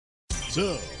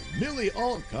So, Millie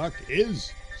Alcock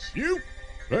is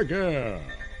Supergirl.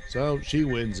 So she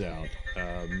wins out.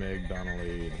 Meg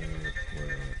Donnelly and her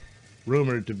were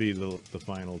rumored to be the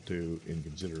final two in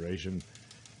consideration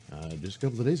just a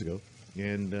couple of days ago.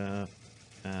 And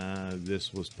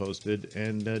this was posted,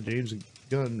 and James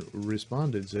Gunn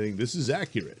responded saying, "This is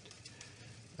accurate.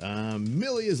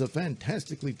 Millie is a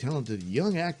fantastically talented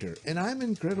young actor, and I'm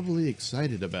incredibly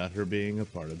excited about her being a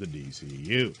part of the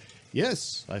DCU.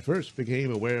 Yes, I first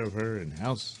became aware of her in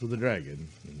House of the Dragon,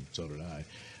 and so did I,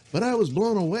 but I was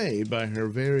blown away by her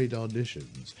varied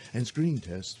auditions and screen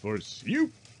tests for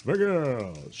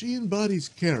Supergirl. She embodies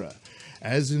Kara,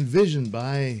 as envisioned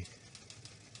by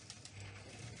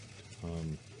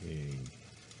Tom King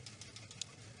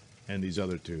and these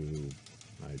other two who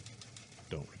I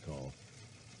don't recall.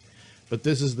 But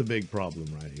this is the big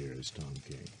problem right here is Tom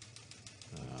King.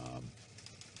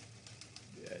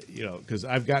 Because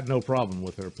I've got no problem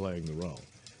with her playing the role.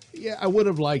 Yeah, I would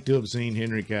have liked to have seen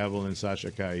Henry Cavill and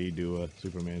Sasha Calle do a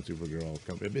Superman, Supergirl,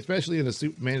 especially in a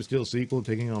Man of Steel sequel,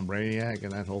 taking on Brainiac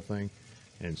and that whole thing.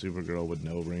 And Supergirl would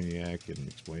know Brainiac and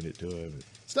explain it to him.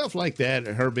 Stuff like that,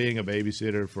 her being a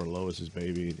babysitter for Lois's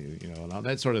baby, and all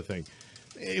that sort of thing.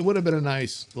 It would have been a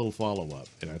nice little follow-up,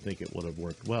 and I think it would have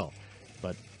worked well.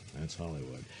 But that's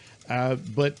Hollywood.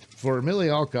 But for Millie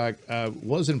Alcock,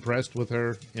 was impressed with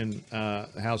her in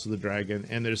House of the Dragon,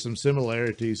 and there's some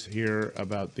similarities here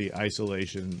about the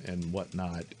isolation and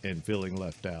whatnot and feeling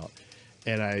left out.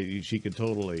 And she can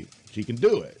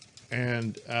do it.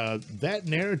 And that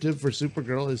narrative for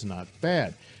Supergirl is not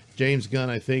bad. James Gunn,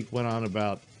 I think, went on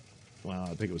about, I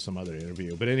think it was some other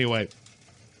interview, but anyway,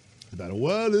 about,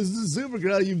 this is a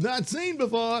Supergirl you've not seen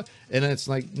before. And it's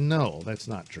like, no, that's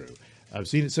not true. I've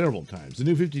seen it several times. The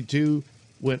New 52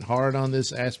 went hard on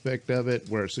this aspect of it,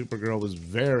 where Supergirl was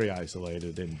very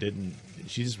isolated and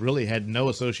she just really had no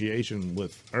association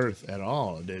with Earth at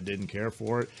all. Didn't care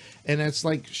for it. And that's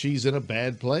like, she's in a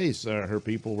bad place. Her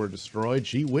people were destroyed.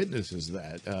 She witnesses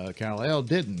that. Kal-El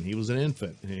didn't. He was an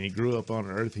infant and he grew up on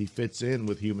Earth. He fits in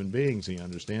with human beings. He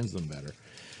understands them better.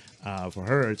 For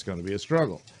her, it's going to be a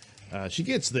struggle. She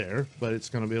gets there, but it's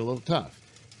going to be a little tough.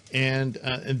 And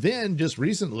then just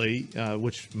recently,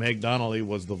 which Meg Donnelly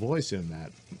was the voice in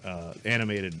that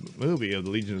animated movie of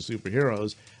the Legion of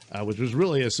Superheroes, which was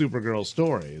really a Supergirl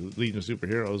story. Legion of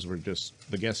Superheroes were just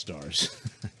the guest stars.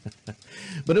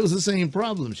 But it was the same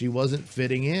problem. She wasn't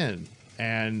fitting in.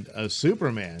 And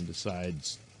Superman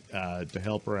decides to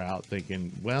help her out,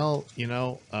 thinking,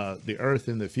 the Earth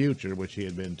in the future, which he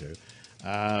had been to,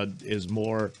 is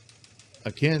more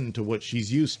akin to what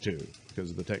she's used to, because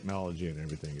of the technology and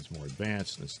everything is more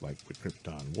advanced, and it's like what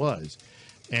Krypton was.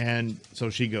 And so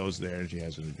she goes there and she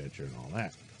has an adventure and all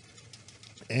that.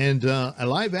 And a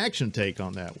live action take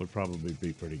on that would probably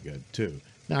be pretty good too.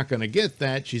 Not going to get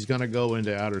that. She's going to go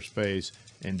into outer space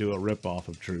and do a ripoff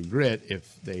of True Grit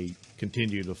if they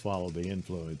continue to follow the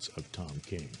influence of Tom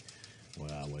King,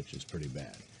 which is pretty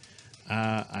bad.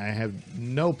 I have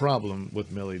no problem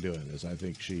with Millie doing this. I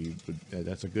think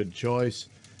that's a good choice.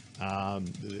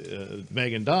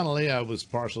 Megan Donnelly, I was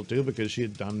partial to because she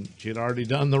had already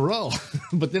done the role.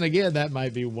 But then again, that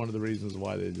might be one of the reasons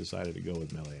why they decided to go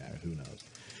with Millie. Who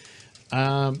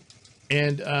knows?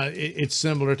 It's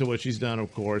similar to what she's done,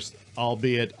 of course,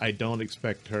 albeit I don't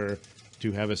expect her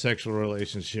to have a sexual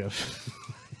relationship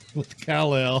with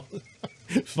Kal-El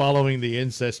following the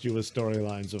incestuous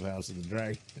storylines of House of the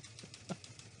Dragon.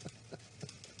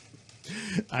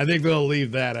 I think they'll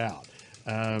leave that out.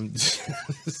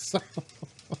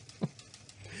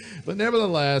 But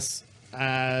nevertheless,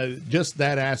 just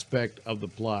that aspect of the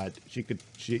plot, she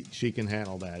can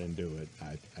handle that and do it.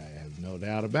 I have no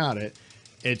doubt about it.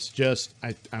 It's just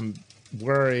I'm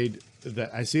worried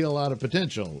that I see a lot of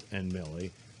potential in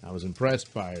Millie. I was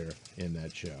impressed by her in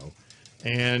that show,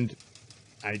 and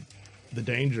the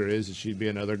danger is that she'd be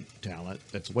another talent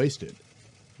that's wasted.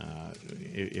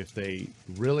 If they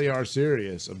really are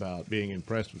serious about being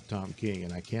impressed with Tom King,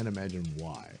 and I can't imagine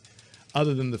why,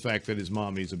 other than the fact that his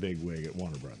mommy's a big wig at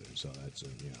Warner Brothers, so that's an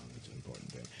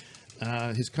important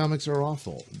thing. His comics are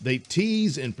awful. They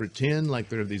tease and pretend like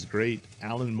they're these great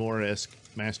Alan Moore-esque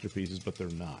masterpieces, but they're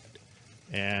not.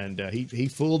 And he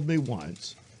fooled me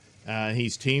once.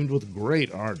 He's teamed with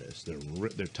great artists.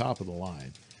 They're top of the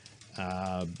line,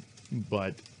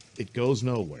 but it goes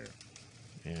nowhere.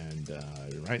 And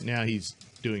right now he's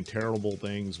doing terrible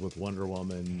things with Wonder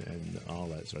Woman and all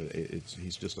that. So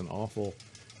he's just an awful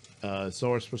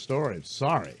source for stories.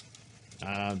 Sorry.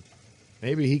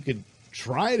 Maybe he could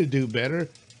try to do better,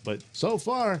 but so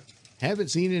far haven't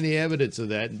seen any evidence of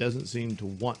that and doesn't seem to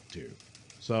want to.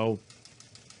 So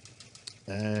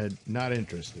not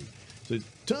interested. So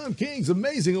Tom King's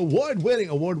amazing award-winning.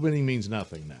 Award-winning means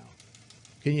nothing now.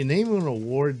 Can you name an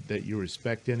award that you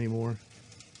respect anymore?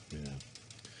 Yeah.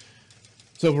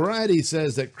 So Variety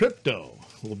says that Crypto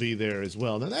will be there as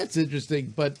well. Now that's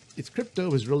interesting, but it's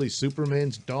Crypto is really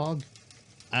Superman's dog.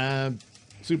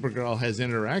 Supergirl has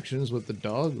interactions with the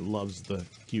dog, loves the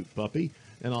cute puppy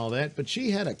and all that, but she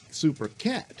had a super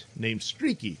cat named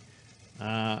Streaky.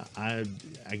 I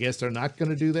guess they're not going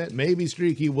to do that. Maybe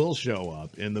Streaky will show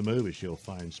up in the movie. She'll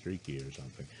find Streaky or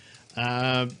something.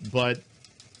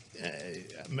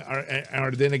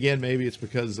 Or then again, maybe it's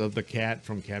because of the cat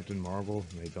from Captain Marvel.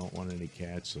 They don't want any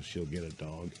cats, so she'll get a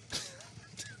dog.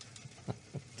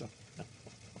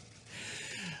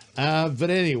 But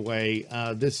anyway,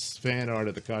 this fan art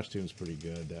of the costume's pretty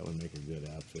good. That would make a good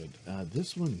outfit.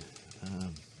 This one,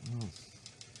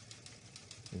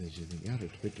 you got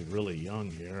it depicted really young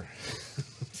here.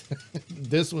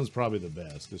 This one's probably the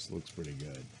best. This looks pretty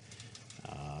good.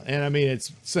 And I mean,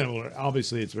 it's similar.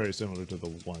 Obviously, it's very similar to the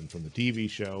one from the TV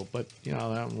show, but you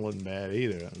know, that one wasn't bad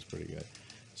either. That was pretty good.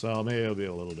 So maybe it'll be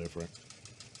a little different.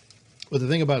 But the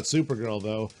thing about Supergirl,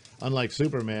 though, unlike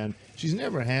Superman, she's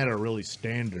never had a really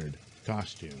standard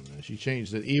costume. She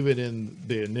changed it even in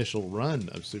the initial run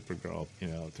of Supergirl, you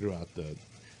know, throughout the,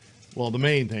 well, the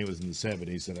main thing was in the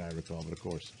 70s that I recall, but of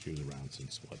course she was around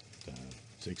since, what,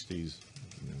 60s,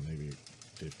 you know, maybe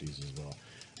 50s as well.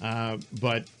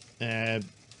 But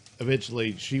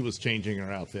eventually she was changing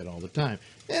her outfit all the time.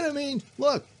 And I mean,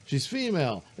 look, she's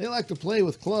female. They like to play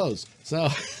with clothes. So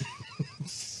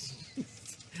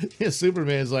yeah,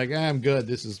 Superman's like, I'm good.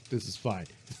 This is fine.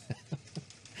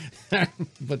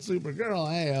 But Supergirl,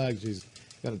 hey, she's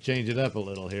got to change it up a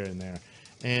little here and there,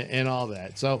 and all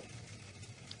that. So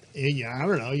yeah, I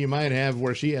don't know. You might have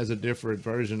where she has a different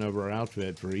version of her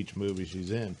outfit for each movie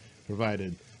she's in,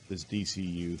 provided this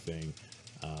DCU thing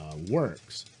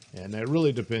works. And that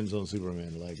really depends on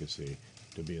Superman Legacy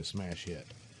to be a smash hit.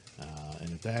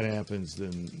 And if that happens,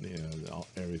 then you know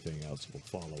everything else will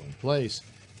follow in place.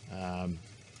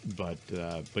 But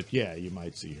yeah, you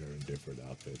might see her in different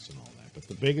outfits and all that. But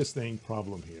the biggest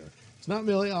problem here, it's not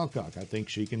Millie Alcock. I think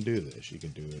she can do this. She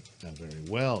can do it very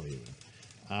well,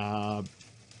 even.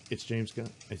 It's James Gunn.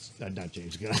 It's not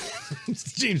James Gunn.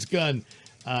 It's James Gunn,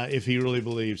 if he really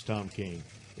believes Tom King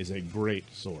is a great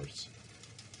source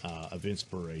of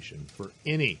inspiration for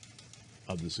any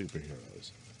of the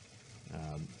superheroes.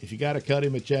 If you got to cut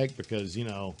him a check because, you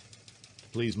know, to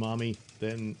please mommy,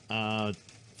 then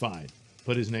fine.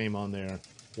 Put his name on there,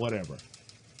 whatever.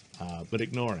 But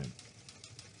ignore him.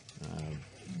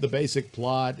 The basic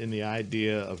plot and the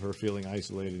idea of her feeling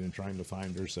isolated and trying to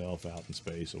find herself out in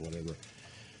space or whatever,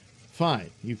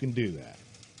 fine, you can do that.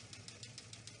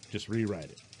 Just rewrite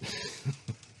it.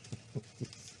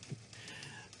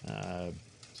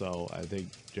 So I think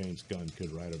James Gunn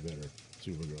could write a better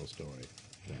Supergirl story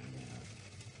than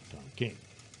Tom King.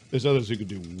 There's others who could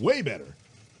do way better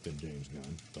than James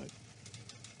Gunn,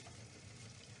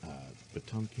 but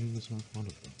Tom King is not one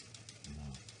of them. No.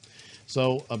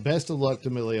 So best of luck to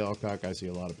Millie Alcock. I see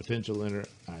a lot of potential in her.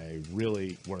 I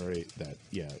really worry that,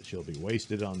 yeah, she'll be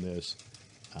wasted on this.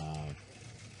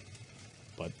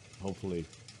 But hopefully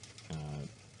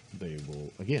they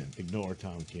will, again, ignore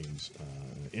Tom King's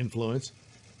influence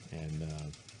and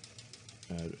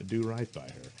do right by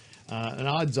her. And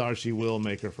odds are she will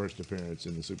make her first appearance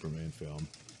in the Superman film.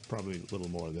 Probably a little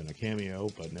more than a cameo,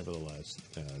 but nevertheless,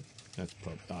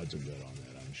 odds are good on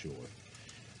that, I'm sure.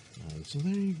 So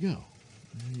there you go.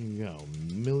 There you go.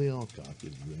 Millie Alcock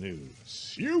is the new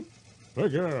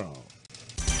Supergirl.